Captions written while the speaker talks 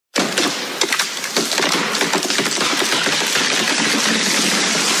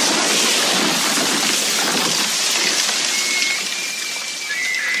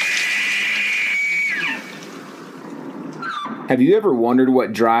Have you ever wondered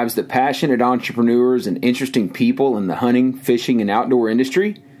what drives the passionate entrepreneurs and interesting people in the hunting, fishing, and outdoor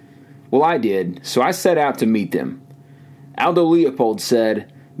industry? Well, I did, so I set out to meet them. Aldo Leopold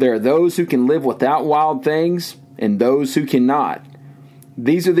said, "There are those who can live without wild things and those who cannot.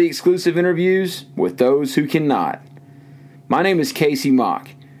 These are the exclusive interviews with those who cannot." My name is Kasey Mock.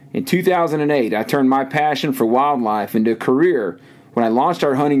 In 2008, I turned my passion for wildlife into a career when I launched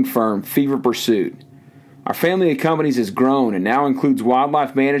our hunting firm, Fever Pursuit. Our family of companies has grown and now includes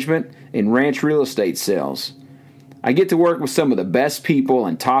wildlife management and ranch real estate sales. I get to work with some of the best people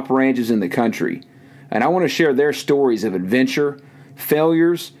and top ranches in the country, and I want to share their stories of adventure,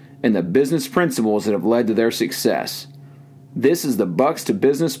 failures, and the business principles that have led to their success. This is the Bucks to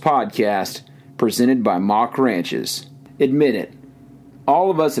Business podcast presented by Mock Ranches. Admit it,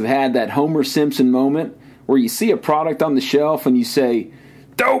 all of us have had that Homer Simpson moment where you see a product on the shelf and you say,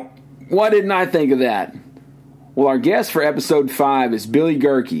 "Dope! Why didn't I think of that?" Well, our guest for episode 5 is Billy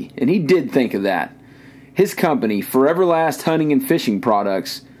Gerke, and he did think of that. His company, ForEverlast Hunting and Fishing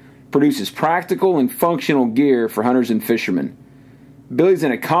Products, produces practical and functional gear for hunters and fishermen. Billy's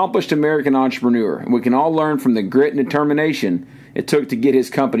an accomplished American entrepreneur, and we can all learn from the grit and determination it took to get his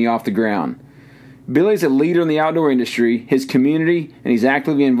company off the ground. Billy's a leader in the outdoor industry, his community, and he's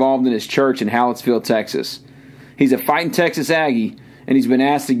actively involved in his church in Hallettsville, Texas. He's a fighting Texas Aggie, and he's been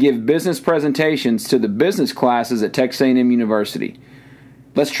asked to give business presentations to the business classes at Texas A&M University.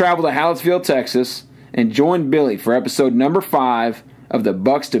 Let's travel to Hallettsville, Texas, and join Billy for episode number 5 of the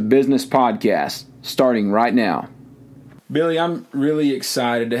Bucks to Business podcast, starting right now. Billy, I'm really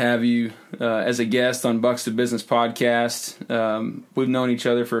excited to have you as a guest on Bucks to Business podcast. We've known each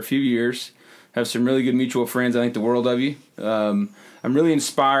other for a few years, have some really good mutual friends. I think the world of you. I'm really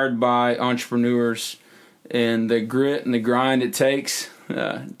inspired by entrepreneurs and the grit and the grind it takes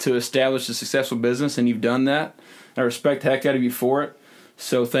to establish a successful business, and you've done that. I respect the heck out of you for it.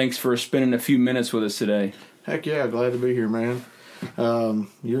 So thanks for spending a few minutes with us today. Heck yeah, glad to be here, man.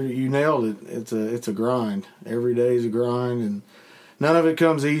 You nailed it. It's a grind. Every day is a grind, and none of it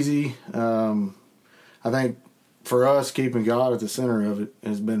comes easy. I think for us, keeping God at the center of it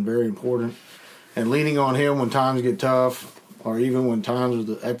has been very important, and leaning on Him when times get tough, or even when times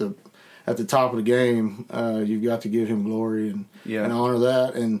are at the top of the game. You've got to give Him glory and honor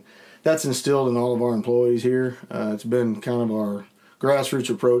that, and that's instilled in all of our employees here. It's been kind of our grassroots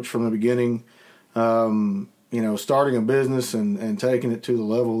approach from the beginning. Starting a business and taking it to the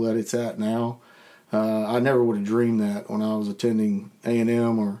level that it's at now. I never would have dreamed that when I was attending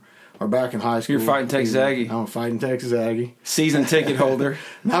A&M or back in high school. You're fighting Texas Aggie. I'm a fighting Texas Aggie. Season ticket holder.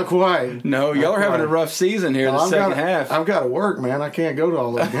 Not quite. No, y'all are having a rough season here the second half. I've got to work, man. I can't go to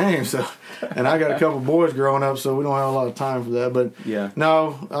all those games. And I got a couple boys growing up, so we don't have a lot of time for that. But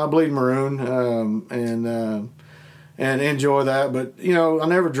no, I bleed maroon and enjoy that. But, I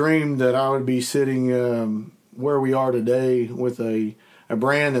never dreamed that I would be sitting where we are today with a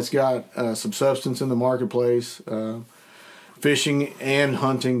brand that's got some substance in the marketplace, fishing and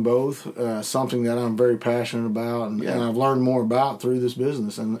hunting both, something that I'm very passionate about and I've learned more about through this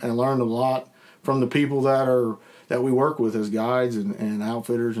business and learned a lot from the people that we work with as guides and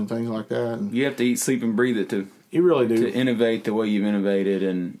outfitters and things like that. And you have to eat, sleep, and breathe it to you really do to innovate the way you've innovated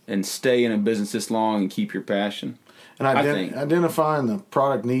and stay in a business this long and keep your passion. And identifying the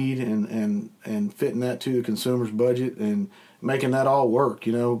product need and fitting that to the consumer's budget and making that all work,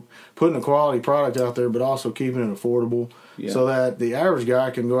 putting a quality product out there, but also keeping it affordable so that the average guy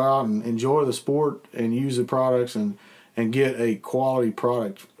can go out and enjoy the sport and use the products and get a quality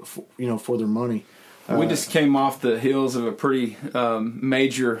product, for their money. We just came off the heels of a pretty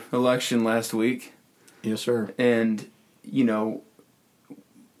major election last week. Yes, sir. And,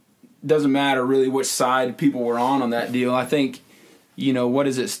 doesn't matter really which side people were on that deal. I think, what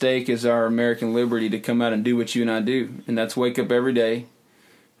is at stake is our American liberty to come out and do what you and I do. And that's wake up every day,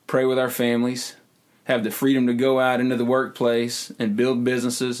 pray with our families, have the freedom to go out into the workplace and build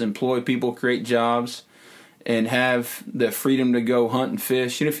businesses, employ people, create jobs, and have the freedom to go hunt and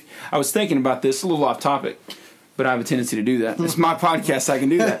fish. I was thinking about this, a little off topic, but I have a tendency to do that. It's my podcast, I can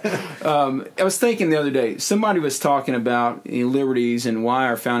do that. I was thinking the other day, somebody was talking about liberties and why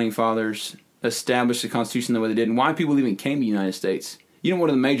our founding fathers established the Constitution the way they did, and why people even came to the United States. You know what one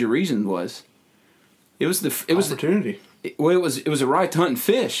of the major reasons was? It was opportunity. It was a right to hunt and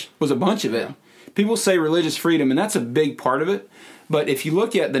fish. Was a bunch of it. People say religious freedom, and that's a big part of it. But if you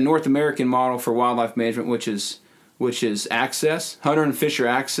look at the North American model for wildlife management, which is access, hunter and fisher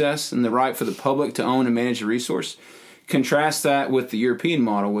access, and the right for the public to own and manage a resource. Contrast that with the European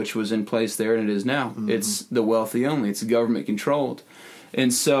model, which was in place there and it is now. Mm-hmm. It's the wealthy only. It's government controlled.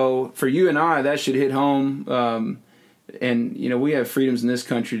 And so for you and I, that should hit home And, you know, we have freedoms in this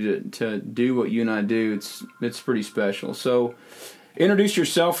country to do what you and I do. It's pretty special. So introduce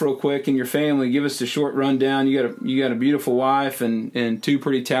yourself real quick and your family. Give us a short rundown. You got a beautiful wife and two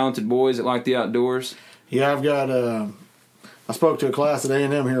pretty talented boys that like the outdoors. Yeah, I've got I spoke to a class at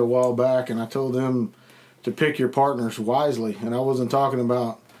A&M here a while back, and I told them to pick your partners wisely. And I wasn't talking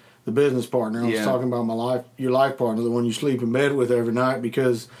about the business partner. I was talking about your life partner, the one you sleep in bed with every night,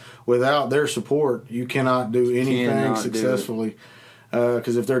 because without their support, you cannot do anything successfully.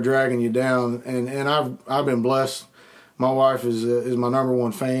 Because if they're dragging you down, and I've been blessed. My wife is my number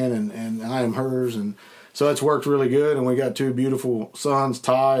one fan, and I am hers, and so it's worked really good. And we got two beautiful sons.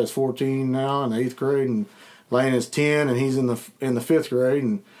 Ty is 14 now in the 8th grade, and Lane is 10, and he's in the 5th grade.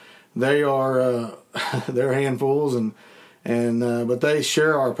 And they are they're handfuls, but they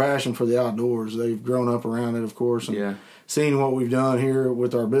share our passion for the outdoors. They've grown up around it, of course, and seen what we've done here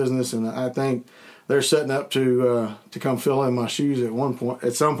with our business. And I think they're setting up to come fill in my shoes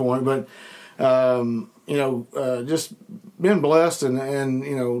at some point. But just been blessed,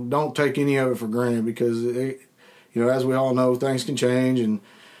 and don't take any of it for granted, because as we all know, things can change.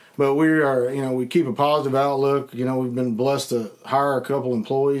 But we are, we keep a positive outlook. We've been blessed to hire a couple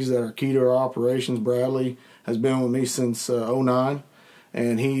employees that are key to our operations. Bradley has been with me since 2009,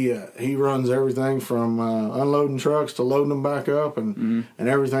 and he runs everything from unloading trucks to loading them back up, and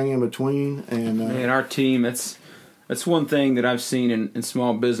everything in between. And our team, that's one thing that I've seen in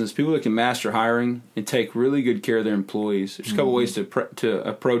small business. People that can master hiring and take really good care of their employees. There's a couple ways to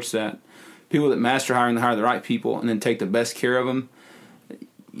approach that. People that master hiring, they hire the right people and then take the best care of them.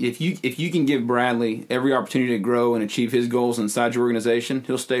 If you can give Bradley every opportunity to grow and achieve his goals inside your organization,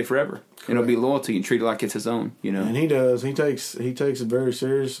 he'll stay forever. Correct. And it'll be loyalty and treat it like it's his own. And he does. He takes it very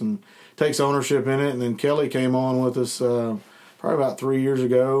serious and takes ownership in it. And then Kelly came on with us probably about 3 years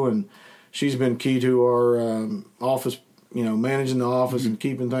ago, and she's been key to our office, managing the office and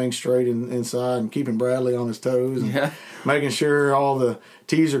keeping things straight inside, and keeping Bradley on his toes, and making sure all the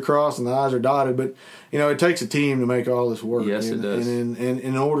T's are crossed and the I's are dotted. But, it takes a team to make all this work. Yes, it does. And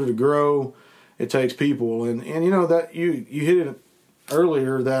in order to grow, it takes people. And that you hit it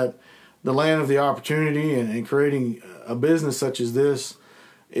earlier, that the land of the opportunity and creating a business such as this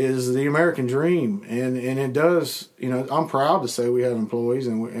is the American dream. And it does, I'm proud to say we have employees,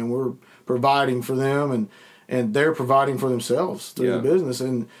 and we're providing for them, and they're providing for themselves through the business.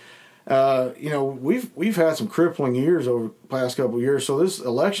 And we've had some crippling years over the past couple of years, so this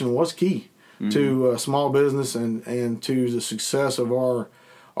election was key to small business and to the success of our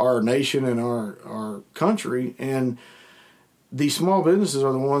nation and our country. And these small businesses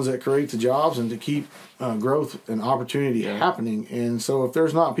are the ones that create the jobs and to keep growth and opportunity happening. And so if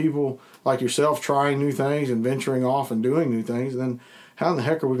there's not people like yourself trying new things and venturing off and doing new things, then how in the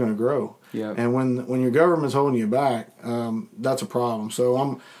heck are we going to grow? Yeah. And when your government's holding you back, that's a problem.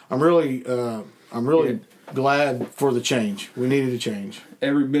 So I'm really glad for the change. We needed a change.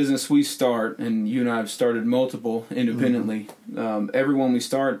 Every business we start, and you and I have started multiple independently, every one we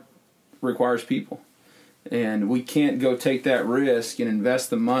start requires people. And we can't go take that risk and invest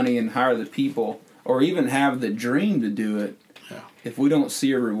the money and hire the people, or even have the dream to do it, if we don't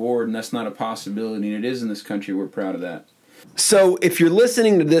see a reward, and that's not a possibility. And it is in this country. We're proud of that. So if you're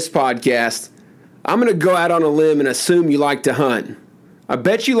listening to this podcast, I'm going to go out on a limb and assume you like to hunt. I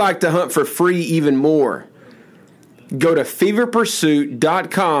bet you like to hunt for free even more. Go to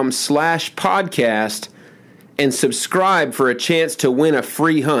feverpursuit.com/podcast and subscribe for a chance to win a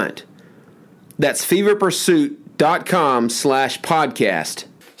free hunt. That's feverpursuit.com/podcast.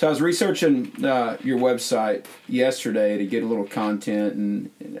 So I was researching your website yesterday to get a little content,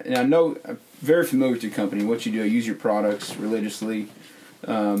 and I know I'm very familiar with your company, what you do. I use your products religiously.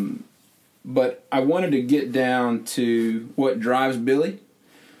 But I wanted to get down to what drives Billy,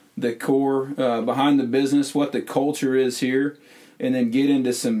 the core behind the business, what the culture is here, and then get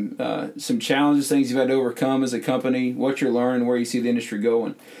into some challenges, things you've had to overcome as a company, what you're learning, where you see the industry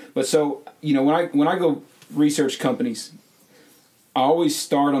going. But so, when I go research companies, I always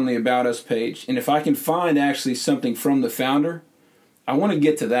start on the About Us page. And if I can find actually something from the founder, I want to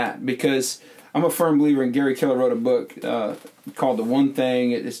get to that, because I'm a firm believer in. Gary Keller wrote a book called The One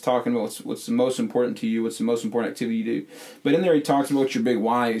Thing. It's talking about what's the most important to you, what's the most important activity you do. But in there he talks about what your big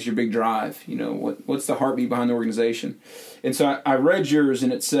why is, your big drive. What's the heartbeat behind the organization. And so I read yours,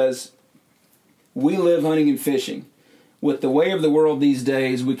 and it says, "We live hunting and fishing. With the way of the world these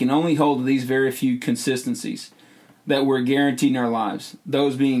days, we can only hold to these very few consistencies that we're guaranteed in our lives.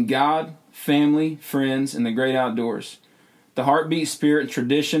 Those being God, family, friends, and the great outdoors. The heartbeat, spirit, and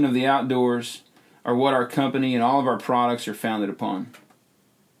tradition of the outdoors are what our company and all of our products are founded upon."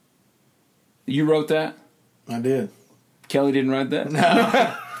 You wrote that? I did. Kelly didn't write that?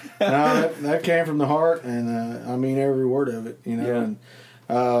 No, that came from the heart, and I mean every word of it. You know,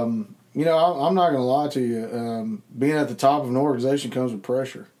 Yeah. and I'm not going to lie to you. Being at the top of an organization comes with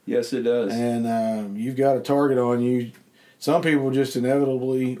pressure. Yes, it does. And you've got a target on you. Some people just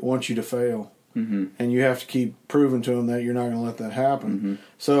inevitably want you to fail. Mm-hmm. And you have to keep proving to them that you're not going to let that happen. Mm-hmm.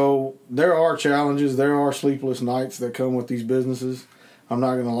 So there are challenges. There are sleepless nights that come with these businesses. I'm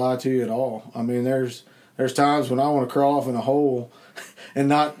not going to lie to you at all. I mean, there's times when I want to crawl off in a hole and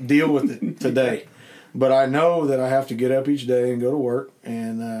not deal with it today. But I know that I have to get up each day and go to work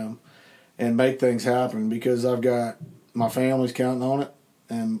and make things happen because I've got my family's counting on it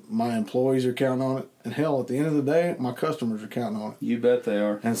and my employees are counting on it. And hell, at the end of the day, my customers are counting on it. You bet they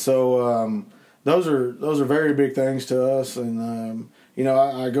are. And so those are very big things to us. And,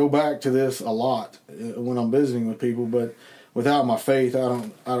 I go back to this a lot when I'm visiting with people, but without my faith, I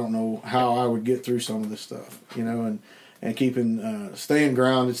don't know how I would get through some of this stuff, and keeping, staying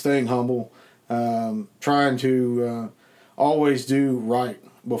grounded, staying humble, trying to always do right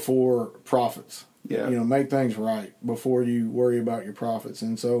before profits. Yeah. Make things right before you worry about your profits.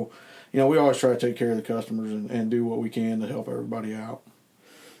 And so, we always try to take care of the customers and do what we can to help everybody out.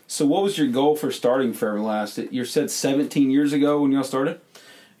 So what was your goal for starting ForEverlast? You said 17 years ago when y'all started?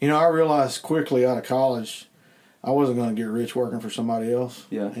 I realized quickly out of college I wasn't going to get rich working for somebody else.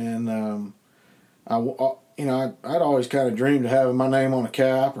 Yeah. And I'd always kind of dreamed of having my name on a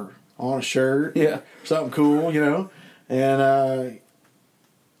cap or on a shirt. Yeah. Something cool, And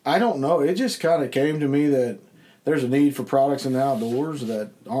I don't know. It just kind of came to me that there's a need for products in the outdoors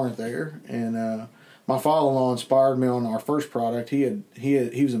that aren't there. And my father-in-law inspired me on our first product.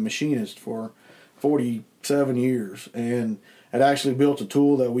 He was a machinist for 47 years and had actually built a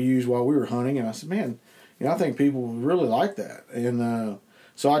tool that we used while we were hunting. And I said, man, I think people would really like that. And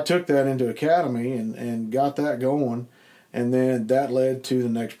so I took that into Academy and got that going. And then that led to the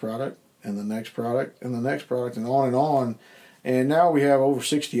next product and the next product and the next product and on and on. And now we have over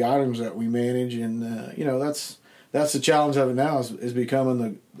 60 items that we manage. And, that's the challenge of it now is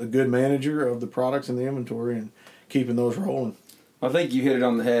becoming the good manager of the products in the inventory and keeping those rolling. I think you hit it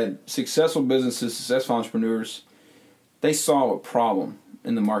on the head. Successful businesses, successful entrepreneurs, they solve a problem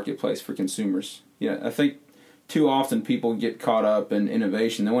in the marketplace for consumers. Yeah, I think too often people get caught up in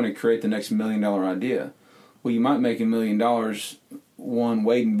innovation. They want to create the next $1 million idea. Well, you might make $1 million one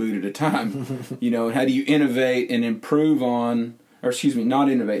wading boot at a time. And how do you innovate and improve on, not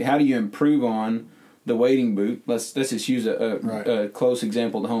innovate, how do you improve on the wading boot? Let's just use a close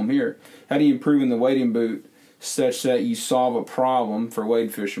example to home here. How do you improve in the wading boot such that you solve a problem for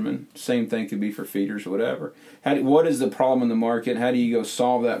wade fishermen? Same thing could be for feeders or whatever. What is the problem in the market? How do you go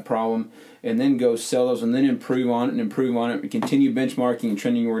solve that problem and then go sell those and then improve on it and continue benchmarking and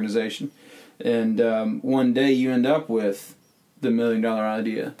training your organization? And one day you end up with the $1 million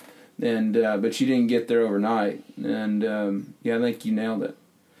idea, and but you didn't get there overnight. And I think you nailed it.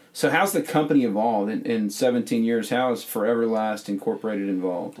 So how's the company evolved in 17 years? How is ForEverlast Incorporated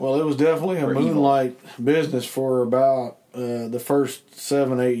involved? Well, it was definitely a moonlight business for about the first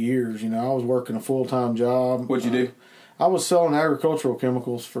 7-8 years. I was working a full-time job. What'd you do? I was selling agricultural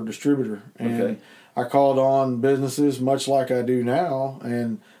chemicals for distributor. And okay. I called on businesses much like I do now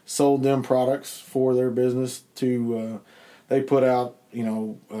and sold them products for their business to, they put out,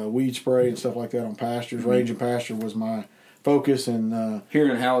 weed spray and stuff like that on pastures. Mm-hmm. Range and pasture was my focus. And here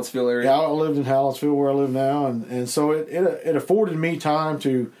in Hallettsville area? Yeah, I lived in Hallettsville where I live now. And so it afforded me time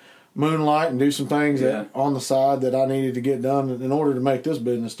to moonlight and do some things that on the side that I needed to get done in order to make this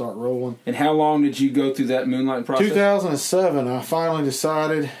business start rolling. And how long did you go through that moonlight process? 2007, I finally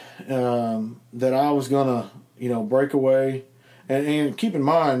decided that I was going to, break away. And keep in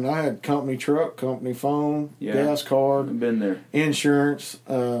mind, I had company truck, company phone, gas card. I've been there. Insurance.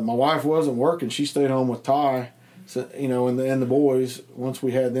 My wife wasn't working. She stayed home with Ty, so, and the boys once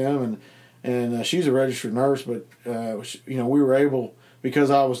we had them. And she's a registered nurse, but, we were able, because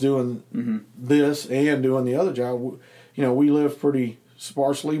I was doing this and doing the other job, we lived pretty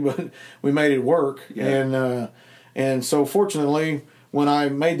sparsely, but we made it work. Yeah. And so fortunately, when I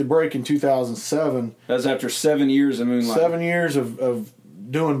made the break in 2007... That was after 7 years of moonlight. 7 years of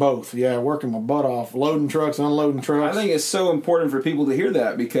doing both. Yeah, working my butt off. Loading trucks, unloading trucks. I think it's so important for people to hear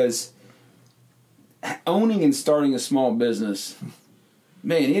that because owning and starting a small business,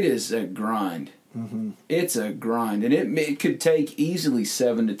 man, it is a grind. Mm-hmm. It's a grind. And it could take easily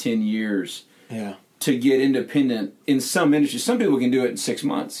 7 to 10 years to get independent in some industries. Some people can do it in 6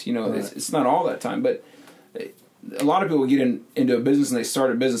 months. Right. It's not all that time, but... A lot of people get into a business and they start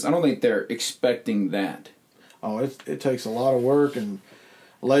a business. I don't think they're expecting that. Oh, it takes a lot of work and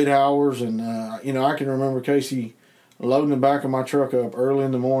late hours. And, I can remember Kasey loading the back of my truck up early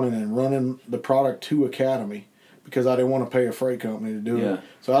in the morning and running the product to Academy because I didn't want to pay a freight company to do it.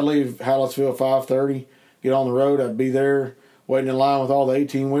 So I'd leave Hallettsville 5:30, get on the road. I'd be there waiting in line with all the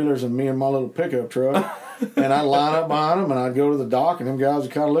 18-wheelers and me and my little pickup truck. And I'd line up behind them, and I'd go to the dock, and them guys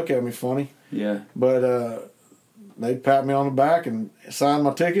would kind of look at me funny. But they'd pat me on the back and sign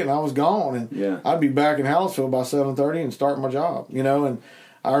my ticket, and I was gone. And I'd be back in Hallettsville by 7:30 and start my job, And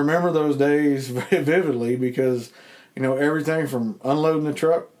I remember those days very vividly because, everything from unloading the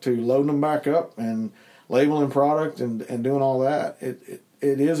truck to loading them back up and labeling product and doing all that, it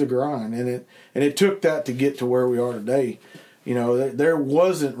is a grind. And it took that to get to where we are today. There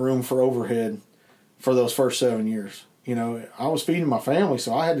wasn't room for overhead for those first 7 years. I was feeding my family,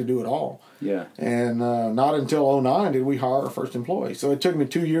 so I had to do it all. And not until 2009 did we hire our first employee. So it took me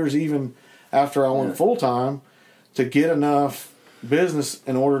 2 years even after I went full-time to get enough business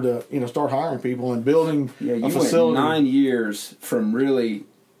in order to, start hiring people and building a facility. Went 9 years from really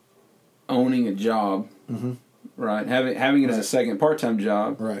owning a job, right? Having it as a second part-time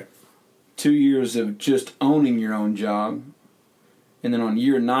job. 2 years of just owning your own job. And then on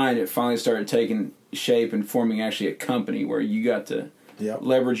year 9, it finally started taking shape and forming actually a company where you got to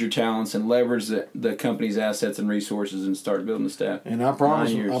leverage your talents and leverage the company's assets and resources and start building the staff. And I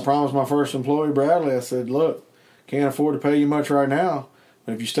promised my first employee, Bradley, I said, look, can't afford to pay you much right now,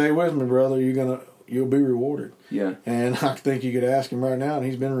 but if you stay with me, brother, you'll be rewarded. And I think you could ask him right now, and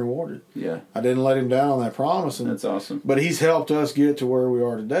he's been rewarded. I didn't let him down on that promise. And, that's awesome. But he's helped us get to where we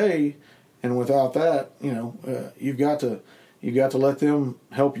are today, and without that, you've got to let them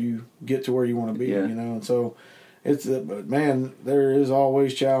help you get to where you want to be. And so but man, there is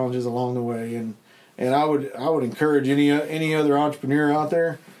always challenges along the way, and I would encourage any other entrepreneur out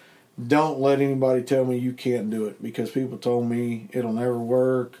there, don't let anybody tell me you can't do it, because people told me it'll never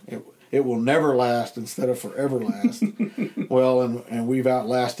work, it will never last instead of forever last. Well, and we've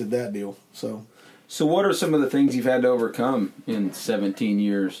outlasted that deal. So what are some of the things you've had to overcome in 17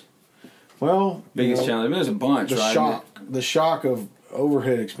 years? Well, biggest challenge. I mean, there's a bunch, The shock of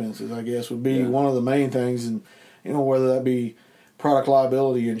overhead expenses, I guess, would be one of the main things, and whether that be product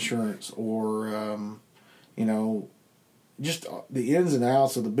liability insurance or just the ins and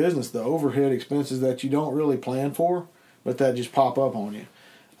outs of the business, the overhead expenses that you don't really plan for, but that just pop up on you.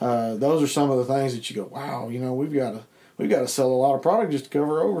 Those are some of the things that you go, wow, we've got to sell a lot of product just to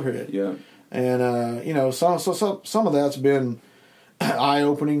cover overhead. And some of that's been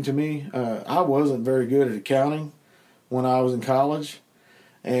eye-opening to me. I wasn't very good at accounting when I was in college,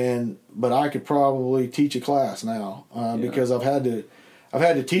 but I could probably teach a class now because I've had to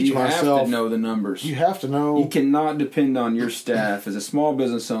teach myself. You have to know the numbers. You have to know. You cannot depend on your staff as a small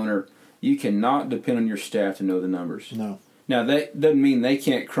business owner. You cannot depend on your staff to know the numbers. No. Now that doesn't mean they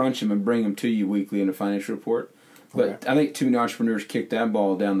can't crunch them and bring them to you weekly in a financial report. But I think too many entrepreneurs kick that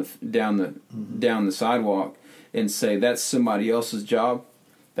ball down the sidewalk and say that's somebody else's job.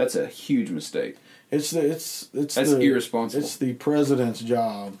 That's a huge mistake. That's irresponsible. It's the president's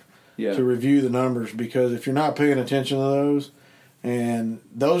job to review the numbers, because if you're not paying attention to those, and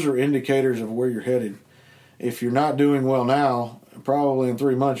those are indicators of where you're headed. If you're not doing well now, probably in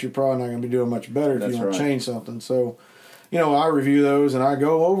 3 months you're probably not going to be doing much better if you don't change something. So, I review those and I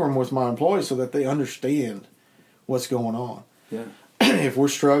go over them with my employees so that they understand what's going on. If we're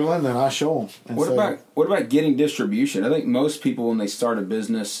struggling, then I show them. What about getting distribution? I think most people, when they start a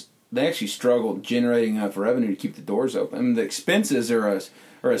business, they actually struggle generating enough revenue to keep the doors open. I mean, the expenses are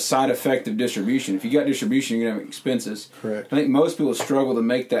a side effect of distribution. If you got distribution, you're going to have expenses. Correct. I think most people struggle to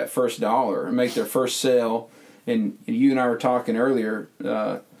make that first dollar and make their first sale. And you and I were talking earlier,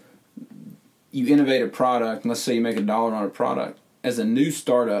 you innovate a product, and let's say you make $1 on a product. As a new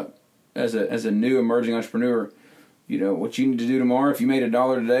startup, as a new emerging entrepreneur, what you need to do tomorrow, if you made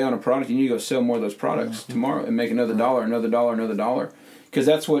 $1 today on a product, you need to go sell more of those products tomorrow and make another $1, another $1, another $1. Because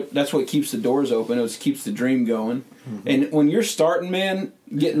that's what keeps the doors open. It keeps the dream going. And when you're starting, man,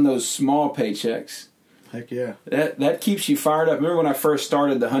 getting those small paychecks, heck yeah, that keeps you fired up. Remember when I first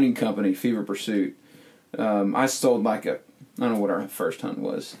started the hunting company, Fever Pursuit? I sold I don't know what our first hunt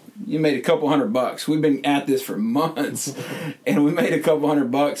was. You made a couple $100. We've been at this for months, and we made a couple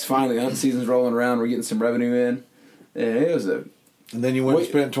 $100. Finally, hunt season's rolling around. We're getting some revenue in. And it was and then you went and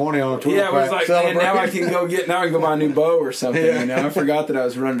spent 20 on a tour. Yeah, it was like, man, now I can go buy a new bow or something. I forgot that I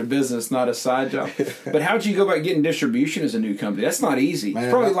was running a business, not a side job. But how'd you go about getting distribution as a new company? That's not easy. Man,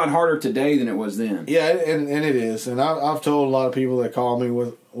 it's probably a lot harder today than it was then. Yeah, and it is. And I've told a lot of people that call me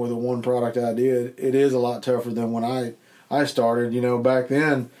with a one product idea, it is a lot tougher than when I started. Back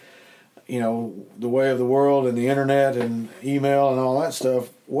then, the way of the world and the internet and email and all that stuff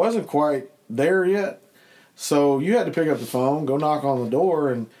wasn't quite there yet. So you had to pick up the phone, go knock on the door,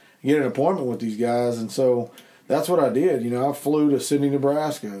 and get an appointment with these guys. And so that's what I did. I flew to Sidney,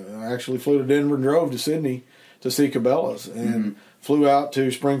 Nebraska. I actually flew to Denver and drove to Sidney to see Cabela's, and flew out to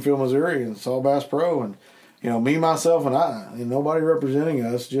Springfield, Missouri, and saw Bass Pro. And me, myself, and I, and nobody representing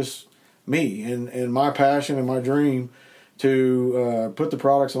us, just me and my passion and my dream to put the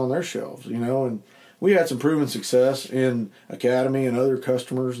products on their shelves. And we had some proven success in Academy and other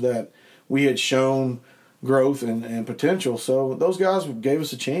customers that we had shown growth and potential. So those guys gave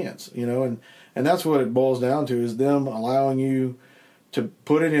us a chance, and that's what it boils down to, is them allowing you to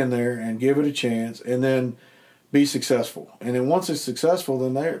put it in there and give it a chance, and then be successful. And then once it's successful,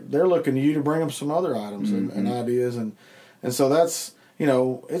 then they're looking to you to bring them some other items and ideas. And so that's,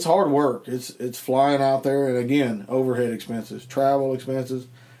 it's hard work. It's flying out there, and again, overhead expenses, travel expenses,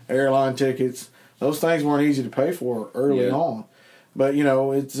 airline tickets. Those things weren't easy to pay for early on. But,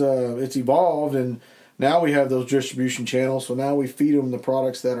 it's evolved, and now we have those distribution channels. So now we feed them the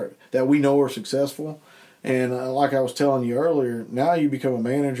products that we know are successful. And like I was telling you earlier, now you become a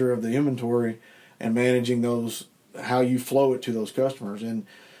manager of the inventory and managing those, how you flow it to those customers. And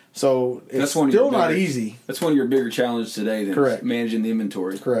so it's still not easy. That's one of your bigger challenges today, then. Correct. Managing the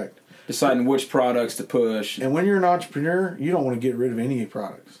inventory. Correct. Deciding which products to push. And when you're an entrepreneur, you don't want to get rid of any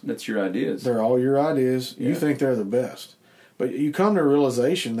products. That's your ideas. They're all your ideas. Yeah. You think they're the best. But you come to a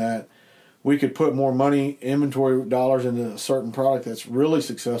realization that we could put more money, inventory dollars, into a certain product that's really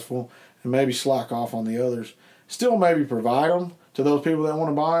successful, and maybe slack off on the others. Still maybe provide them to those people that want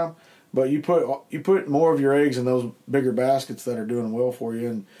to buy them, but you put more of your eggs in those bigger baskets that are doing well for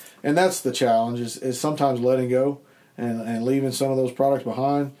you. And that's the challenge, is sometimes letting go and leaving some of those products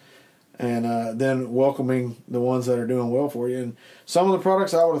behind, and then welcoming the ones that are doing well for you. And some of the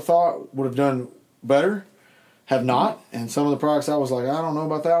products I would have thought would have done better have not, and some of the products I was like, I don't know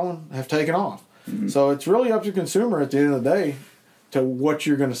about that one, have taken off. Mm-hmm. So it's really up to the consumer at the end of the day to what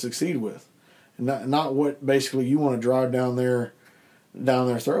you're going to succeed with, and not what basically you want to drive down their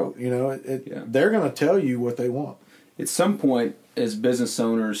throat. They're going to tell you what they want. At some point, as business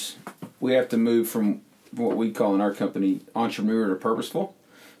owners, we have to move from what we call in our company entrepreneur to purposeful.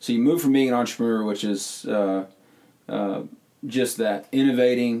 So you move from being an entrepreneur, which is just that,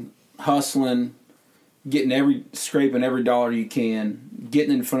 innovating, hustling, scraping every dollar you can,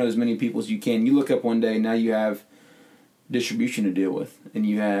 getting in front of as many people as you can. You look up one day, now you have distribution to deal with, and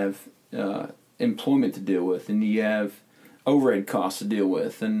you have employment to deal with, and you have overhead costs to deal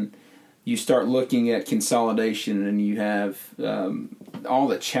with, and you start looking at consolidation, and you have all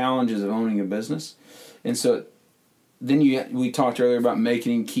the challenges of owning a business. And so then we talked earlier about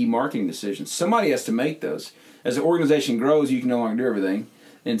making key marketing decisions. Somebody has to make those. As the organization grows, you can no longer do everything.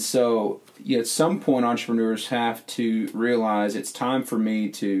 And so at some point, entrepreneurs have to realize it's time for me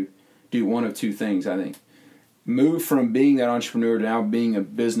to do one of two things, I think. Move from being that entrepreneur to now being a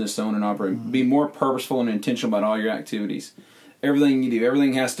business owner and operator. Mm-hmm. Be more purposeful and intentional about all your activities. Everything you do,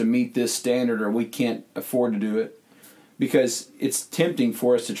 everything has to meet this standard, or we can't afford to do it. Because it's tempting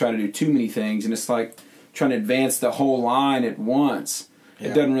for us to try to do too many things, and it's like trying to advance the whole line at once. Yeah.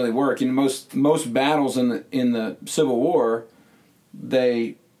 It doesn't really work. Most battles in the Civil War,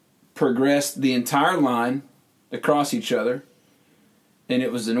 they progressed the entire line across each other. And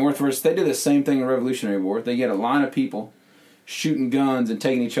it was the North versus. They did the same thing in the Revolutionary War. They get a line of people shooting guns and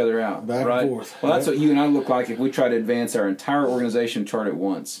taking each other out. Back right? and forth. Well, that's what you and I look like if we try to advance our entire organization chart at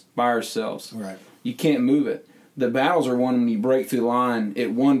once by ourselves. Right. You can't move it. The battles are won when you break through the line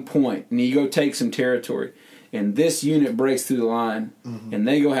at one point, and you go take some territory. And this unit breaks through the line, and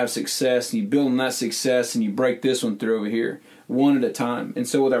they go have success, and you build on that success, and you break this one through over here, one at a time. And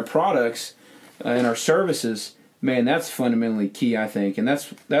so with our products and our services, man, that's fundamentally key, I think. And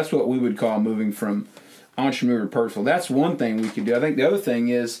that's what we would call moving from entrepreneur to purposeful. That's one thing we could do. I think the other thing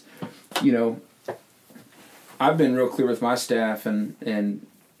is, I've been real clear with my staff and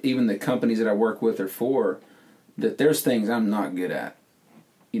even the companies that I work with or for, that there's things I'm not good at,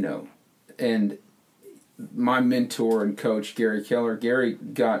 and my mentor and coach, Gary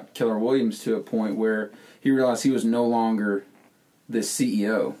got Keller Williams to a point where he realized he was no longer the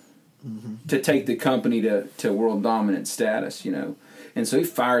CEO to take the company to world dominant status, and so he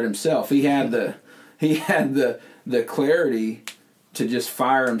fired himself. He had the clarity to just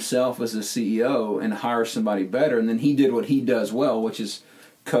fire himself as a CEO and hire somebody better, and then he did what he does well, which is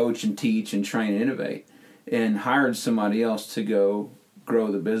coach and teach and train and innovate, and hired somebody else to go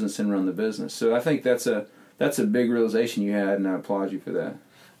grow the business and run the business. So I think that's a big realization you had, and I applaud you for that.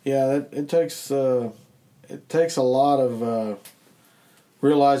 Yeah, it takes a lot of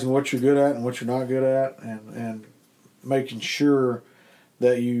realizing what you're good at and what you're not good at, and making sure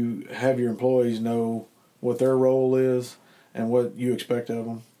that you have your employees know what their role is and what you expect of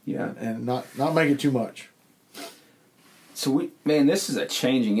them. Yeah. And not make it too much. So this is a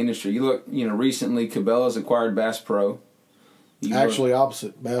changing industry. You look, recently Cabela's acquired Bass Pro. Actually,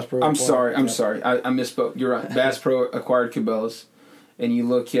 opposite. Bass Pro. I'm sorry. I misspoke. You're right. Bass Pro acquired Cabela's, and you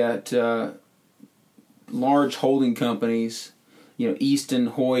look at large holding companies. Easton,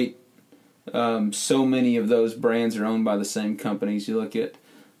 Hoyt. So many of those brands are owned by the same companies. You look at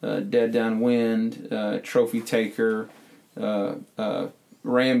Dead Downwind, Trophy Taker,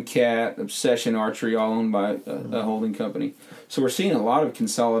 Ramcat, Obsession Archery, all owned by a holding company. So we're seeing a lot of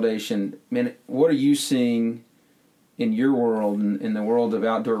consolidation. Man, what are you seeing in your world, in the world of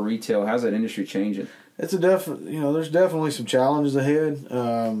outdoor retail? How's that industry changing? It's there's definitely some challenges ahead.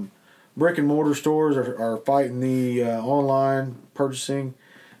 Brick and mortar stores are fighting the online purchasing,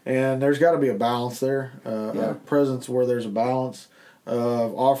 and there's got to be a balance there. A presence where there's a balance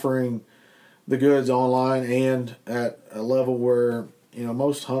of offering the goods online and at a level where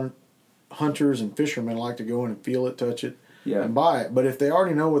most hunters and fishermen like to go in and feel it, touch it, and buy it. But if they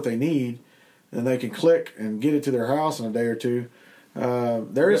already know what they need, then they can click and get it to their house in a day or two.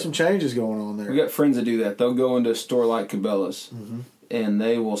 There is some changes going on there. We got friends that do that. They'll go into a store like Cabela's, and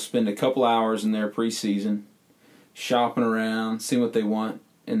they will spend a couple hours in their preseason shopping around, seeing what they want,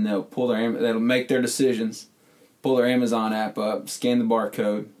 and they'll make their decisions, pull their Amazon app up, scan the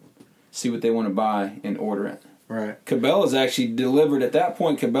barcode, see what they want to buy, and order it. Right. Cabela's actually delivered, at that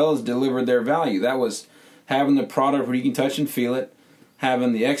point, Cabela's delivered their value. That was having the product where you can touch and feel it,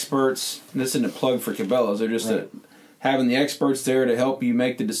 having the experts. This isn't a plug for Cabela's. They're just having the experts there to help you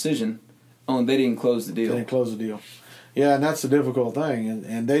make the decision. Only they didn't close the deal. They didn't close the deal. Yeah, and that's the difficult thing.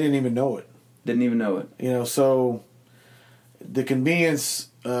 And they didn't even know it. Didn't even know it. So the convenience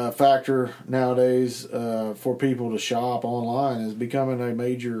factor nowadays for people to shop online is becoming a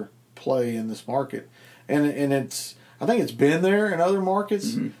major play in this market. And I think it's been there in other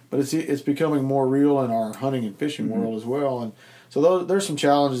markets, but it's becoming more real in our hunting and fishing world as well. And so there's some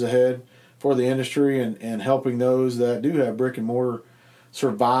challenges ahead for the industry and helping those that do have brick and mortar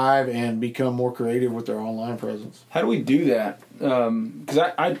survive and become more creative with their online presence. How do we do that? Because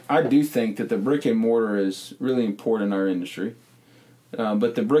I do think that the brick and mortar is really important in our industry,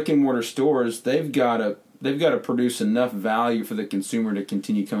 but the brick and mortar stores, they've got to produce enough value for the consumer to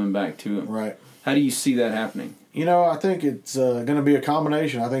continue coming back to them. Right. How do you see that happening? I think it's going to be a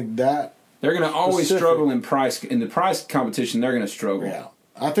combination. I think that they're going to always struggle in price. In the price competition, they're going to struggle. Yeah.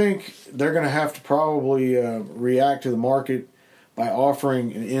 I think they're going to have to probably react to the market by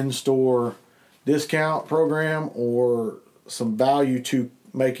offering an in-store discount program or some value to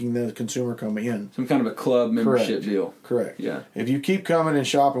making the consumer come in. Some kind of a club membership deal. Correct. Yeah. If you keep coming and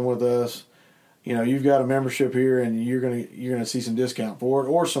shopping with us, you've got a membership here, and you're gonna see some discount for it,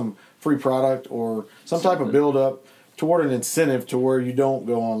 or some free product, or some type of build up toward an incentive to where you don't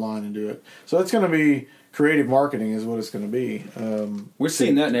go online and do it. So it's going to be creative marketing, is what it's going to be. We're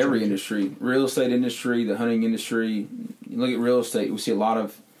seeing that in every industry, real estate industry, the hunting industry. You look at real estate, we see a lot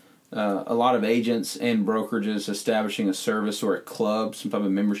of agents and brokerages establishing a service or a club, some type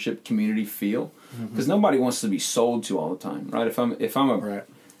of membership community feel, because nobody wants to be sold to all the time, right? If I'm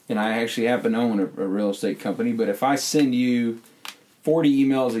and I actually happen to own a real estate company, but if I send you 40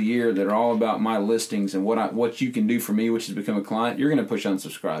 emails a year that are all about my listings and what you can do for me, which is become a client, you're going to push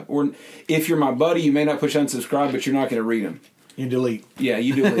unsubscribe. Or if you're my buddy, you may not push unsubscribe, but you're not going to read them. You delete. Yeah,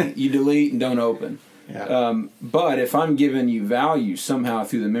 you delete. You delete and don't open. Yeah. But if I'm giving you value somehow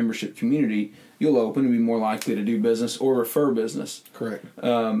through the membership community, you'll open and be more likely to do business or refer business. Correct.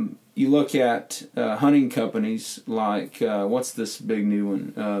 You look at hunting companies like, what's this big new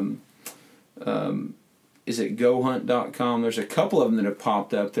one? Is it GoHunt.com? There's a couple of them that have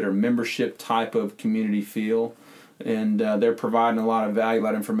popped up that are membership type of community feel, and they're providing a lot of value, a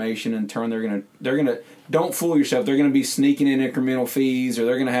lot of information. In turn, they're gonna don't fool yourself. They're gonna be sneaking in incremental fees, or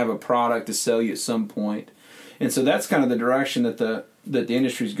they're gonna have a product to sell you at some point. And so that's kind of the direction that the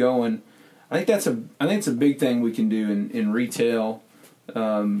industry's going. I think it's a big thing we can do in retail,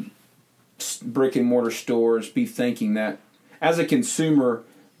 brick and mortar stores. Be thinking that as a consumer,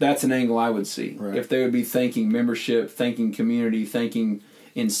 that's an angle I would see. Right. If they would be thinking membership, thinking community, thinking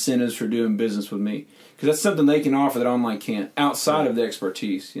incentives for doing business with me, because that's something they can offer that online can't, outside of the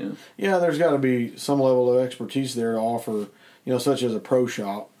expertise. Yeah, there's got to be some level of expertise there to offer. Such as a pro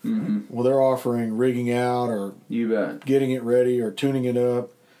shop. Well, they're offering rigging out or you bet getting it ready or tuning it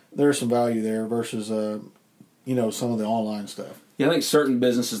up. There's some value there versus some of the online stuff. Yeah, I think certain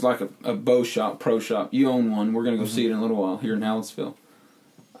businesses like a bow shop, pro shop. You own one. We're going to go see it in a little while here in Hallettsville.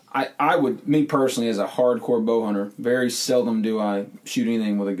 I would, me personally, as a hardcore bow hunter, very seldom do I shoot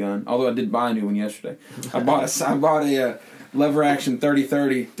anything with a gun. Although I did buy a new one yesterday. I bought a lever action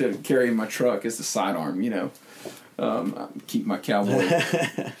 30-30 to carry in my truck as the sidearm. Keep my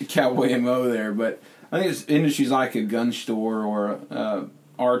cowboy MO there. But I think it's industries like a gun store or a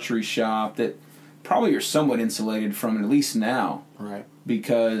archery shop that probably are somewhat insulated from it, at least now. Right.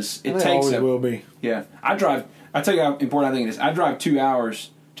 Because it takes always will be. Yeah. I tell you how important I think it is. I drive 2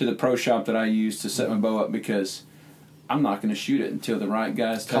 hours to the pro shop that I use to set my bow up because I'm not going to shoot it until the right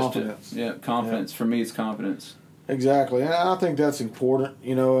guys touched it. Yeah, confidence. Yeah. For me, it's confidence. Exactly. And I think that's important,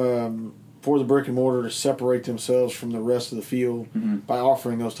 for the brick and mortar to separate themselves from the rest of the field by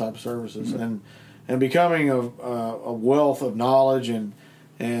offering those type of services and becoming a wealth of knowledge and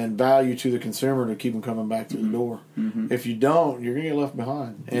value to the consumer to keep them coming back to the door. If you don't, you're going to get left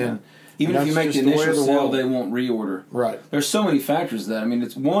behind. And even if you make the initial sale, they won't reorder. Right. There's so many factors to that. I mean,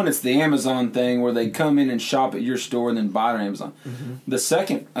 it's the Amazon thing where they come in and shop at your store and then buy it on Amazon. The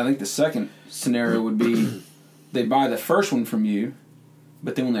second scenario would be they buy the first one from you,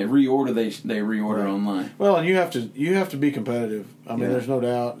 but then when they reorder, they reorder online. Well, and you have to be competitive. I mean, there's no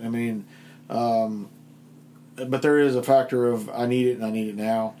doubt. I mean, but there is a factor of I need it and I need it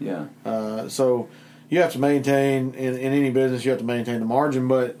now. Yeah. So you have to maintain in any business. You have to maintain the margin,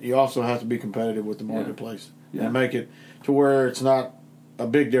 but you also have to be competitive with the marketplace and make it to where it's not a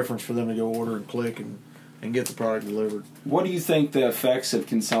big difference for them to go order and click and get the product delivered. What do you think the effects of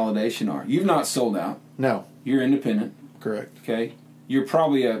consolidation are? You've not sold out. No. You're independent. Correct. Okay. You're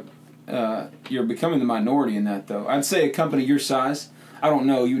probably you're becoming the minority in that, though. I'd say a company your size, I don't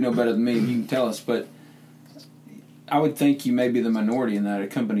know, you know better than me, you can tell us, but I would think you may be the minority in that, a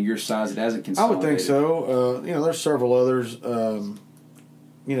company your size that hasn't consolidated. I would think so. There's several others,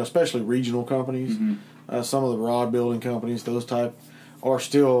 especially regional companies. Some of the rod building companies, those type, are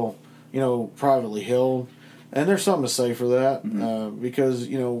still, privately held. And there's something to say for that because,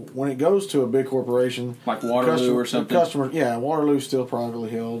 when it goes to a big corporation. Like Waterloo or something? Waterloo's still privately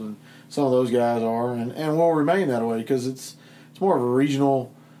held, and some of those guys are, and will remain that way because it's more of a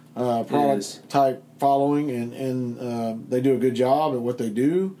regional product type following, and they do a good job at what they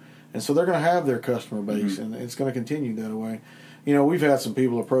do, and so they're going to have their customer base, and it's going to continue that way. We've had some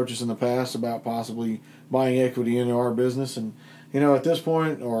people approach us in the past about possibly buying equity into our business, and, at this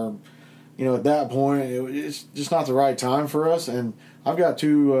point, or at that point, it's just not the right time for us. And I've got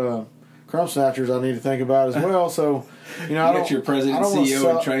two crumb snatchers I need to think about as well. So, I don't. Your president, CEO,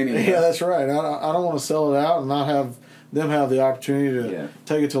 and training. Yeah, that's right. I don't want to sell it out and not have them have the opportunity to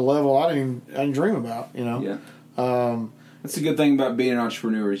take it to a level I didn't dream about. Yeah. That's the good thing about being an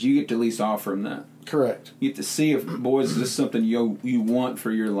entrepreneur is you get to at least offer them that. Correct. You get to see if, boys, is this something you want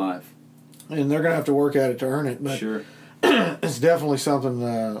for your life? And they're going to have to work at it to earn it. But sure. It's definitely something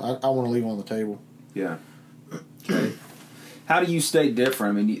I want to leave on the table. Yeah. Okay. How do you stay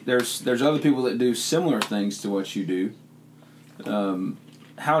different? I mean, there's other people that do similar things to what you do.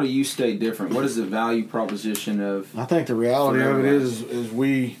 How do you stay different? What is the value proposition of? I think the reality of it is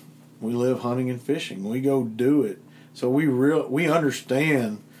we live hunting and fishing. We go do it, so we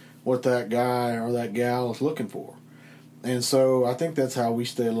understand what that guy or that gal is looking for. And so I think that's how we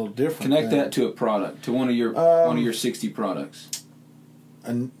stay a little different. Connect that to a product, to one of your 60 products.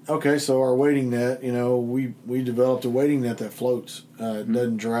 And okay, so our wading net, we developed a wading net that floats. It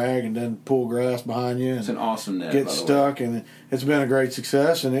doesn't drag and doesn't pull grass behind you. It's an awesome net. Get stuck, and it's been a great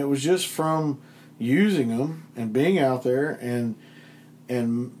success. And it was just from using them and being out there and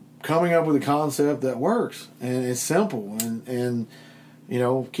coming up with a concept that works and it's simple and.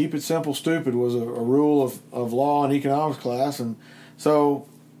 Keep it simple, stupid was a rule of law and economics class. And so,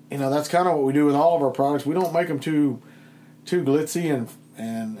 that's kind of what we do with all of our products. We don't make them too glitzy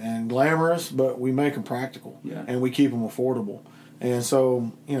and glamorous, but we make them practical. Yeah. And we keep them affordable. And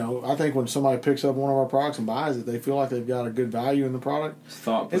so, I think when somebody picks up one of our products and buys it, they feel like they've got a good value in the product. Is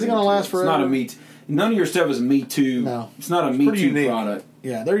it going to last forever? It's not a Me. None of your stuff is Me Too. No. It's not a Me Too unique product.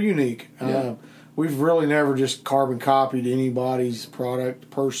 Yeah, they're unique. Yeah. We've really never just carbon copied anybody's product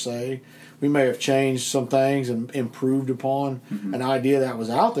per se. We may have changed some things and improved upon an idea that was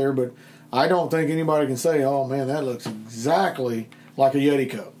out there, but I don't think anybody can say, "Oh man, that looks exactly like a Yeti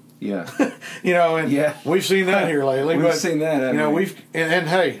cup." Yeah, we've seen that here lately. We've seen that. And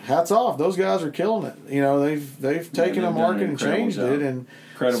hey, hats off, those guys are killing it. They've taken a market and changed it, and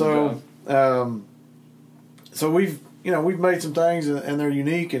so we've made some things and they're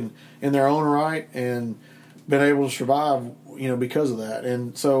unique and in their own right and been able to survive, because of that.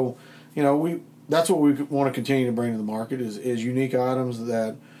 And so, that's what we want to continue to bring to the market is unique items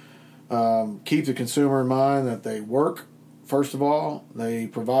that keep the consumer in mind, that they work first of all, they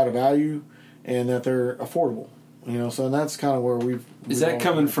provide a value, and that they're affordable. So that's kind of where we've. Is that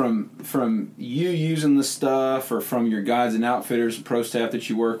coming from you using the stuff, or from your guides and outfitters and pro staff that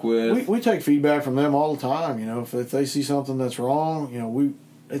you work with? We take feedback from them all the time. If they see something that's wrong,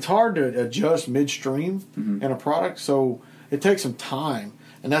 it's hard to adjust midstream in a product, so it takes some time,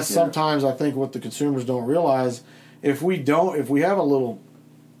 and that's sometimes I think what the consumers don't realize. If we have a little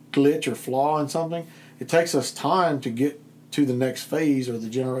glitch or flaw in something, it takes us time to get to the next phase or the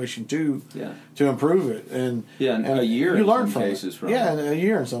generation 2 to improve it, and a year you in learn some from cases it. from a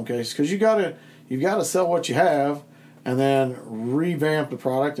year in some cases, because you've got to sell what you have and then revamp the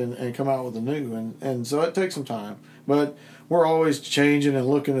product and come out with a new, and so it takes some time, but we're always changing and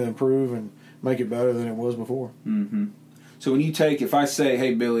looking to improve and make it better than it was before. So when if I say,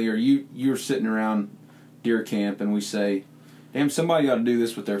 hey Billy, or you're sitting around deer camp and we say, damn, somebody ought to do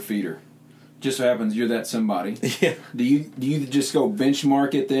this with their feeder. Just so happens you're that somebody. Yeah. Do you just go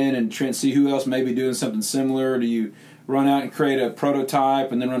benchmark it then and try and see who else may be doing something similar? Do you run out and create a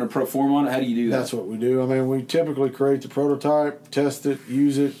prototype and then run a pro form on it? How do you do that? That's what we do. I mean, we typically create the prototype, test it,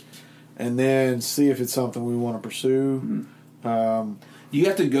 use it, and then see if it's something we want to pursue. Do you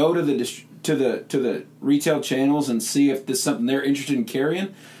have to go to the retail channels and see if this is something they're interested in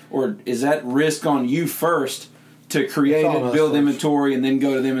carrying, or is that risk on you first to create it, build inventory, and then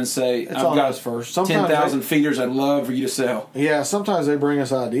go to them and say, I've got 10,000 feeders I'd love for you to sell? Yeah, sometimes they bring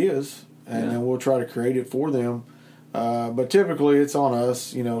us ideas, and then we'll try to create it for them. But typically it's on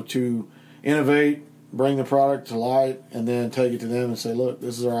us, to innovate, bring the product to light, and then take it to them and say, look,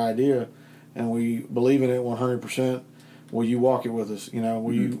 this is our idea, and we believe in it 100%. Will you walk it with us?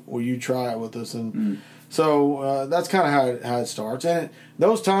 Will you try it with us? And so that's kind of how it starts. And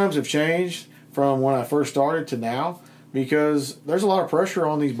those times have changed from when I first started to now, because there's a lot of pressure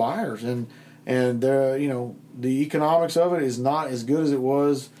on these buyers, and the economics of it is not as good as it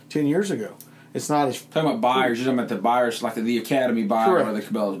was 10 years ago. It's not as talking about buyers. You're talking about the buyers like the Academy buyer or the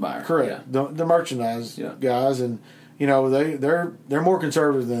Cabela's buyer. Correct. Yeah. The merchandise guys, and they're more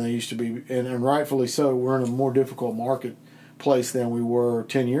conservative than they used to be, and rightfully so. We're in a more difficult marketplace than we were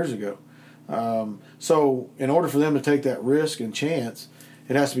 10 years ago. So in order for them to take that risk and chance,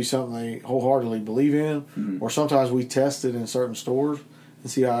 it has to be something they wholeheartedly believe in, or sometimes we test it in certain stores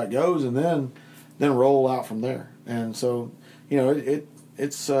and see how it goes, and then roll out from there. And so,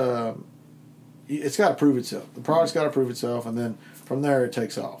 it's got to prove itself. The product's got to prove itself, and then from there it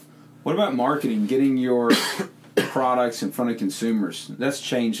takes off. What about marketing, getting your products in front of consumers? That's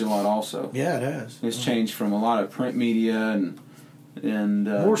changed a lot also. Yeah, it has. It's changed from a lot of print media and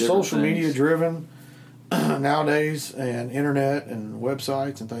more social media driven nowadays, and internet and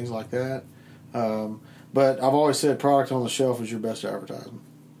websites and things like that. But I've always said product on the shelf is your best advertisement.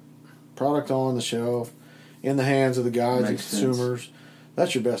 Product on the shelf, in the hands of the guys and consumers,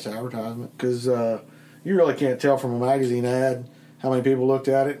 that's your best advertisement, because you really can't tell from a magazine ad how many people looked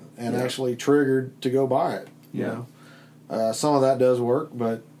at it and actually triggered to go buy it. Some of that does work,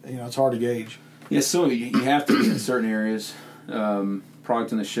 but it's hard to gauge. Yeah, so you have to be in certain areas.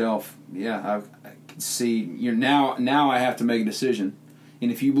 Product on the shelf. Yeah, I can see. Now I have to make a decision,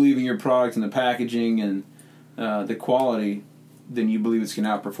 and if you believe in your product and the packaging and the quality, then you believe it's going to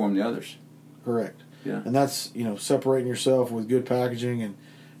outperform the others. Correct. Yeah, and that's separating yourself with good packaging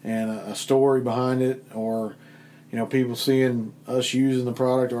and a story behind it, or people seeing us using the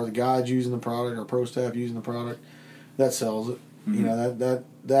product, or the guides using the product, or pro staff using the product. That sells it.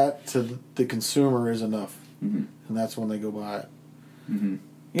 That to the consumer is enough, and that's when they go buy it.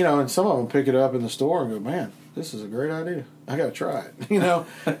 And some of them pick it up in the store and go, man, this is a great idea. I got to try it.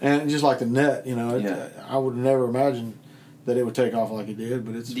 And just like the net, I would never imagine that it would take off like it did.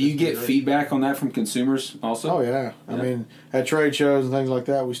 But do you get feedback on that from consumers also? Oh yeah. I mean, at trade shows and things like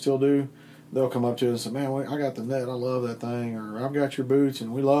that, we still do. They'll come up to us and say, man, I got the net. I love that thing. Or I've got your boots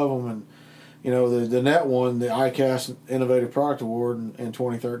and we love them. And the net won the ICAST Innovative Product Award in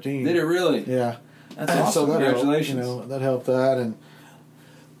 2013. Did it really? Yeah. That's awesome. So that Congratulations. Helped, that helped that. And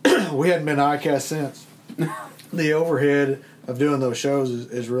we hadn't been to ICAST since. The overhead of doing those shows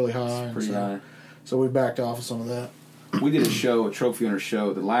is really high. It's pretty high. So we backed off of some of that. We did a trophy hunter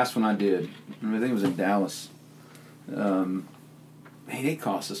show. The last one I did, I think it was in Dallas. It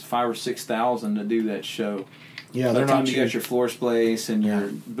cost us $5,000 or $6,000 to do that show. Yeah, they're not cheap. You got your floor space and your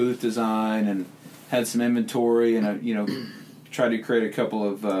booth design, and had some inventory, and tried to create a couple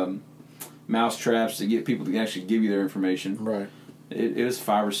of mouse traps to get people to actually give you their information. Right. It was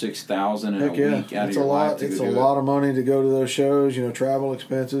 $5,000 or $6,000 in a week out of your life. It's a lot of money to go to those shows. Travel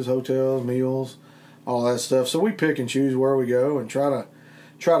expenses, hotels, meals, all that stuff. So we pick and choose where we go and try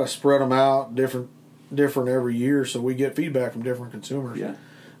to spread them out different different every year, so we get feedback from different consumers. Yeah.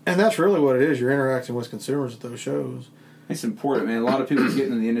 And that's really what it is. You're interacting with consumers at those shows. It's important, man. A lot of people get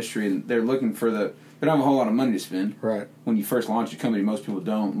into the industry and they're looking for they don't have a whole lot of money to spend. Right. When you first launch a company, most people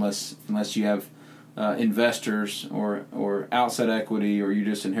don't, unless you have investors or outside equity, or you're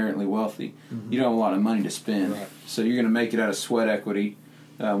just inherently wealthy. You don't have a lot of money to spend. Right. So you're going to make it out of sweat equity,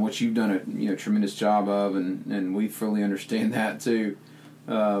 which you've done a tremendous job of, and we fully understand that too.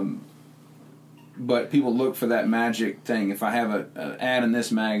 But people look for that magic thing. If I have an ad in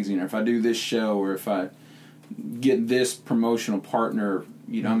this magazine, or if I do this show, or if I get this promotional partner,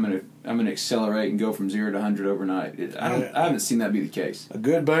 I'm gonna accelerate and go from 0 to 100 overnight. I haven't seen that be the case. A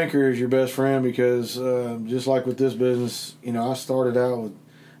good banker is your best friend because just like with this business, I started out with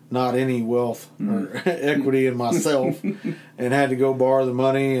not any wealth or equity in myself, and had to go borrow the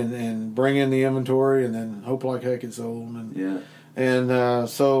money and bring in the inventory, and then hope like heck it sold.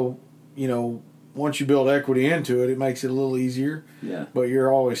 So once you build equity into it, it makes it a little easier. Yeah. But you're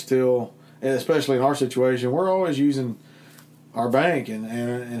always still, especially in our situation, we're always using our bank,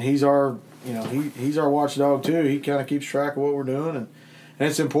 and he's our he's our watchdog too. He kind of keeps track of what we're doing, and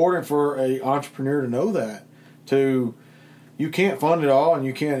it's important for a entrepreneur to know that. You can't fund it all, and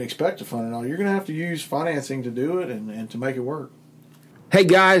you can't expect to fund it all. You're going to have to use financing to do it and to make it work. Hey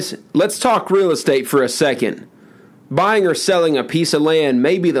guys, let's talk real estate for a second. Buying or selling a piece of land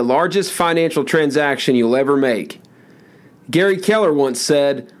may be the largest financial transaction you'll ever make. Gary Keller once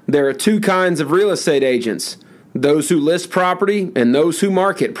said, there are two kinds of real estate agents, those who list property and those who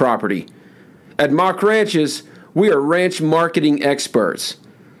market property. At Mock Ranches, we are ranch marketing experts.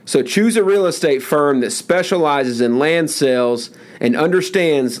 So choose a real estate firm that specializes in land sales and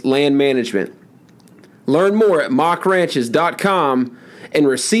understands land management. Learn more at mockranches.com and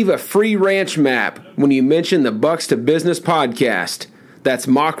receive a free ranch map when you mention the Bucks to Business podcast. That's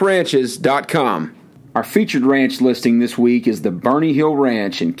mockranches.com. Our featured ranch listing this week is the Bernie Hill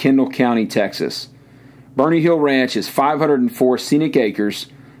Ranch in Kendall County, Texas. Bernie Hill Ranch is 504 scenic acres,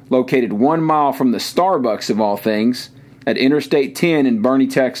 located 1 mile from the Starbucks of all things, at Interstate 10 in Bernie,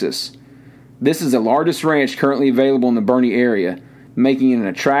 Texas. This is the largest ranch currently available in the Bernie area, making it an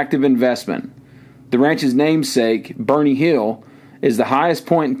attractive investment. The ranch's namesake, Bernie Hill, is the highest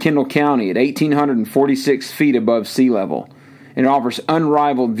point in Kendall County at 1,846 feet above sea level, and offers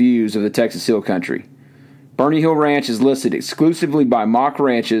unrivaled views of the Texas Hill Country. Bernie Hill Ranch is listed exclusively by Mock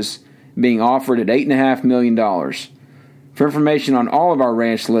Ranches, being offered at $8.5 million. For information on all of our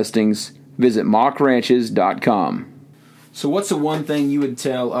ranch listings, visit mockranches.com. So what's the one thing you would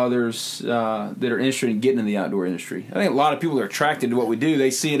tell others that are interested in getting in the outdoor industry? I think a lot of people are attracted to what we do.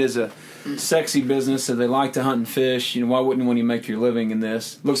 They see it as a sexy business, and they like to hunt and fish. Why wouldn't you make your living in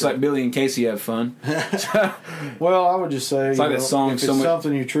this? Looks like Billy and Kasey have fun. Well, I would just say, it's like that song, if it's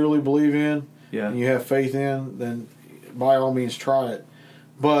something you truly believe in, yeah, and you have faith in, then by all means try it.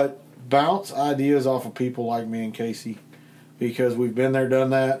 But bounce ideas off of people like me and Kasey, because we've been there, done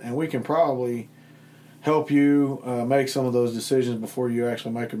that, and we can probably help you make some of those decisions before you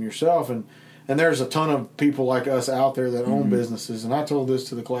actually make them yourself. And there's a ton of people like us out there that own businesses. And I told this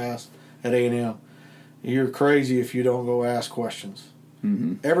to the class at A&M. You're crazy if you don't go ask questions.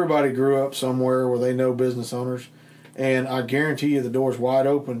 Everybody grew up somewhere where they know business owners, and I guarantee you the door's wide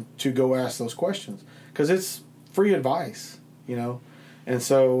open to go ask those questions because it's free advice, And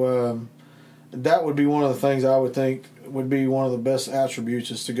so that would be one of the things I would think would be one of the best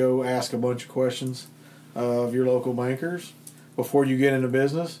attributes, is to go ask a bunch of questions of your local bankers before you get into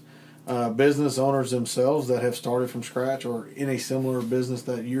business. Business owners themselves that have started from scratch or in a similar business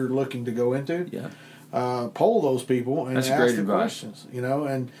that you're looking to go into. Poll those people and ask the questions.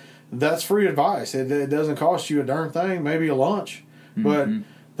 And that's free advice. It doesn't cost you a darn thing, maybe a lunch, but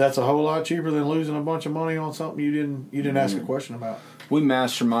that's a whole lot cheaper than losing a bunch of money on something you didn't ask a question about. We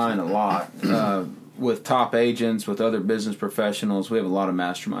mastermind a lot with top agents, with other business professionals. We have a lot of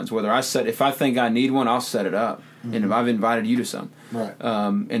masterminds. If I think I need one, I'll set it up. And if I've invited you to some, right,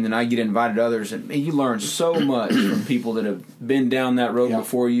 and then I get invited to others, and you learn so much from people that have been down that road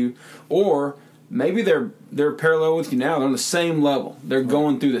before you, or maybe they're parallel with you now. They're on the same level. They're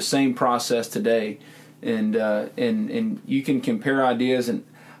going through the same process today, and you can compare ideas. And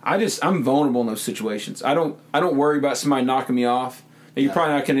I'm vulnerable in those situations. I don't worry about somebody knocking me off. Now, you're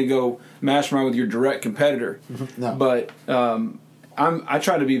probably not going to go mastermind with your direct competitor, no. But I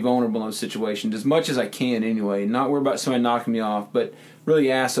try to be vulnerable in those situations as much as I can anyway. Not worry about somebody knocking me off, but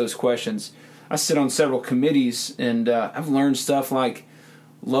really ask those questions. I sit on several committees, and I've learned stuff like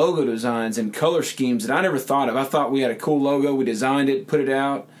logo designs and color schemes that I never thought of. I thought we had a cool logo. We designed it, put it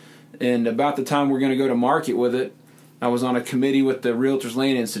out, and about the time we're going to go to market with it, I was on a committee with the Realtors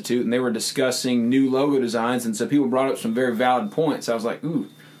Land Institute, and they were discussing new logo designs, and so people brought up some very valid points. I was like, ooh,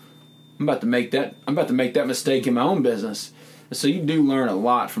 I'm about to make that mistake in my own business. And so you do learn a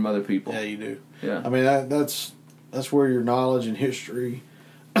lot from other people. Yeah, you do. Yeah. I mean, that's where your knowledge and history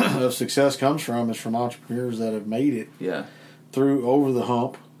of success comes from, is from entrepreneurs that have made it through over the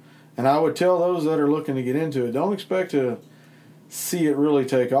hump. And I would tell those that are looking to get into it, don't expect to see it really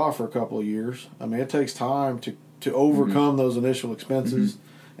take off for a couple of years. I mean, it takes time to overcome those initial expenses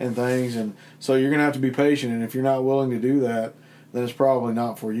and things, and so you're going to have to be patient. And if you're not willing to do that, then it's probably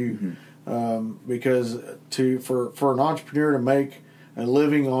not for you. Because for an entrepreneur to make a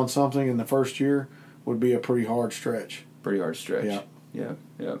living on something in the first year would be a pretty hard stretch. Yeah.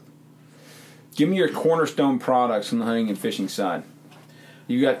 Give me your cornerstone products on the hunting and fishing side.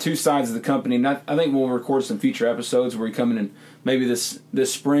 You got two sides of the company, and I think we'll record some future episodes where we come in and maybe this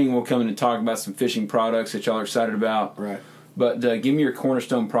spring we'll come in and talk about some fishing products that y'all are excited about. Right. But give me your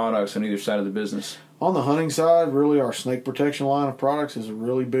cornerstone products on either side of the business. On the hunting side, really our snake protection line of products is a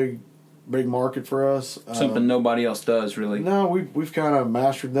really big market for us. Something nobody else does, really. No, we've kind of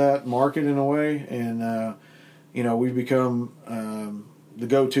mastered that market in a way, and we've become the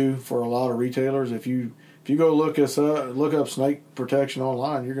go-to for a lot of retailers. If you go look up snake protection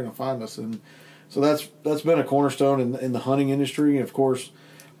online, you're going to find us, and so that's been a cornerstone in the hunting industry. And of course,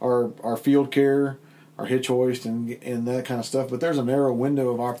 our field care, our hitch hoist, and that kind of stuff. But there's a narrow window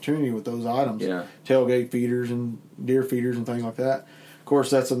of opportunity with those items. Yeah. Tailgate feeders and deer feeders and things like that. Of course,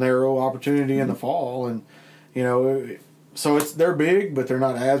 that's a narrow opportunity in the fall, and so they're big, but they're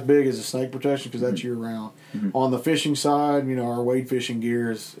not as big as the snake protection because that's year round. On the fishing side, our wade fishing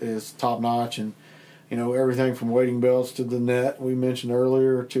gear is top notch, and everything from wading belts to the net we mentioned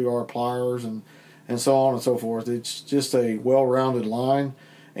earlier to our pliers and so on and so forth. It's just a well-rounded line.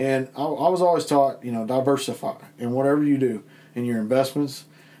 And I was always taught, diversify in whatever you do in your investments.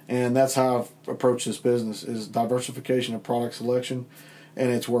 And that's how I've approached this business, is diversification of product selection. And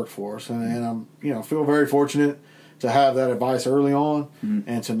it's worked for us. And I'm, feel very fortunate to have that advice early on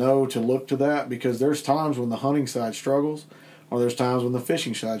and to know to look to that, because there's times when the hunting side struggles, or there's times when the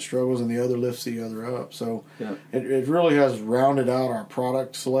fishing side struggles and the other lifts the other up. So it really has rounded out our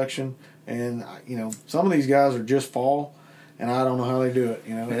product selection. And, some of these guys are just fall, and I don't know how they do it.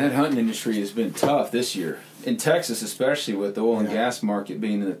 Man, that hunting industry has been tough this year. In Texas, especially with the oil and gas market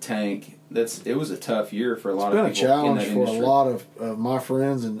being in the tank, it was a tough year for a lot of people. It's been a challenge for a lot of my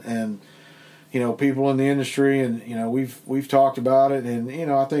friends and people in the industry, and we've talked about it,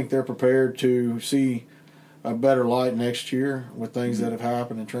 and I think they're prepared to see a better light next year with things that have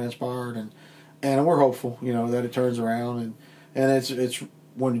happened and transpired, and we're hopeful that it turns around, and it's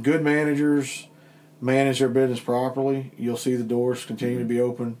when good managers manage their business properly, you'll see the doors continue to be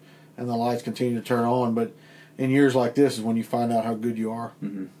open and the lights continue to turn on. But in years like this is when you find out how good you are.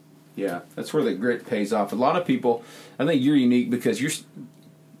 Yeah, that's where the grit pays off. A lot of people, I think you're unique because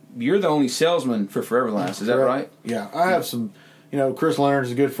you're the only salesman for ForEverlast. Is that right? Yeah, I have some. Chris Leonard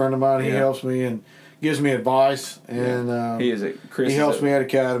is a good friend of mine. He helps me and gives me advice, and he helps me at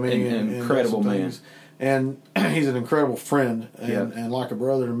Academy. An incredible man, and he's an incredible friend and like a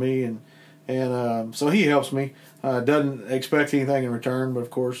brother to me, and so he helps me. Doesn't expect anything in return, but of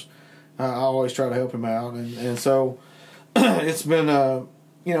course, I always try to help him out, and so it's been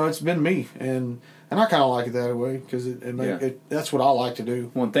it's been me, and I kind of like it that way because that's what I like to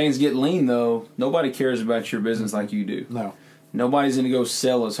do. When things get lean, though, nobody cares about your business like you do. No, nobody's going to go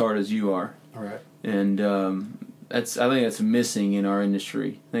sell as hard as you are. All right, and I think that's missing in our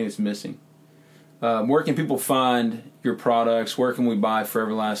industry. I think it's missing. Where can people find your products? Where can we buy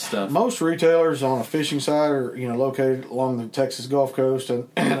ForEverlast stuff? Most retailers on a fishing side are located along the Texas Gulf Coast and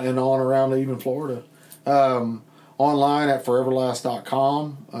on around even Florida. Online at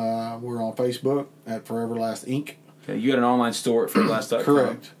ForEverlast.com. We're on Facebook at ForEverlast Inc. Okay, you got an online store at ForEverlast.com.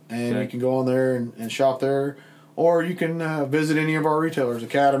 Correct. And you can go on there and shop there. Or you can visit any of our retailers,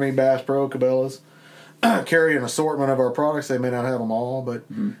 Academy, Bass Pro, Cabela's. Carry an assortment of our products. They may not have them all, but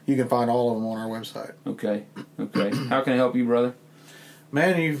you can find all of them on our website. Okay. How can I help you, brother?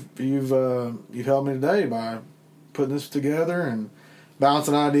 Man, you've helped me today by putting this together and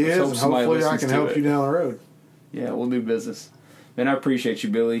bouncing ideas, and hopefully I can help you down the road. Yeah, we'll do business. Man, I appreciate you,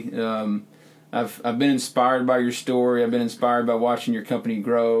 Billy. I've been inspired by your story. I've been inspired by watching your company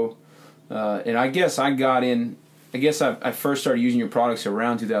grow. And I guess I first started using your products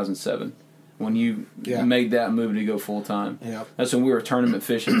around 2007 when you made that move to go full time. Yeah. That's when we were tournament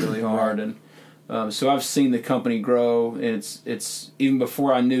fishing really hard, and so I've seen the company grow. And it's even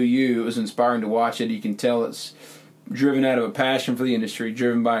before I knew you, it was inspiring to watch it. You can tell it's driven out of a passion for the industry,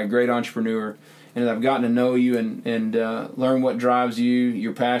 driven by a great entrepreneur. and as I've gotten to know you and learn what drives you,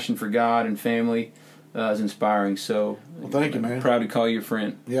 your passion for God and family is inspiring. So, well, thank you, man. I'm proud to call you a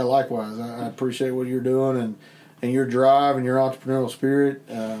friend. Yeah, likewise. I appreciate what you're doing and your drive and your entrepreneurial spirit.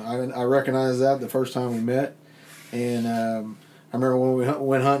 I recognized that the first time we met, and I remember when we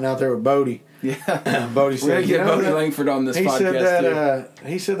went hunting out there with Bodie. Yeah, Bodie said, "We're gonna get Bodie Langford on this podcast."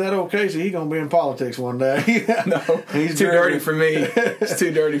 He said that old Kasey, he's gonna be in politics one day. No, he's too dirty for me. It's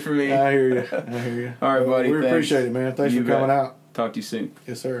too dirty for me. I hear you. All right, buddy. We appreciate it, man. Thanks for coming out. Talk to you soon.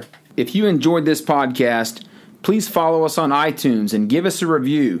 Yes, sir. If you enjoyed this podcast, please follow us on iTunes and give us a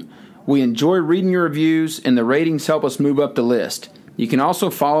review. We enjoy reading your reviews, and the ratings help us move up the list. You can also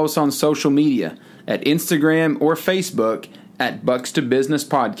follow us on social media at Instagram or Facebook at Bucks to Business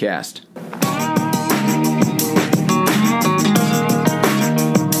Podcast.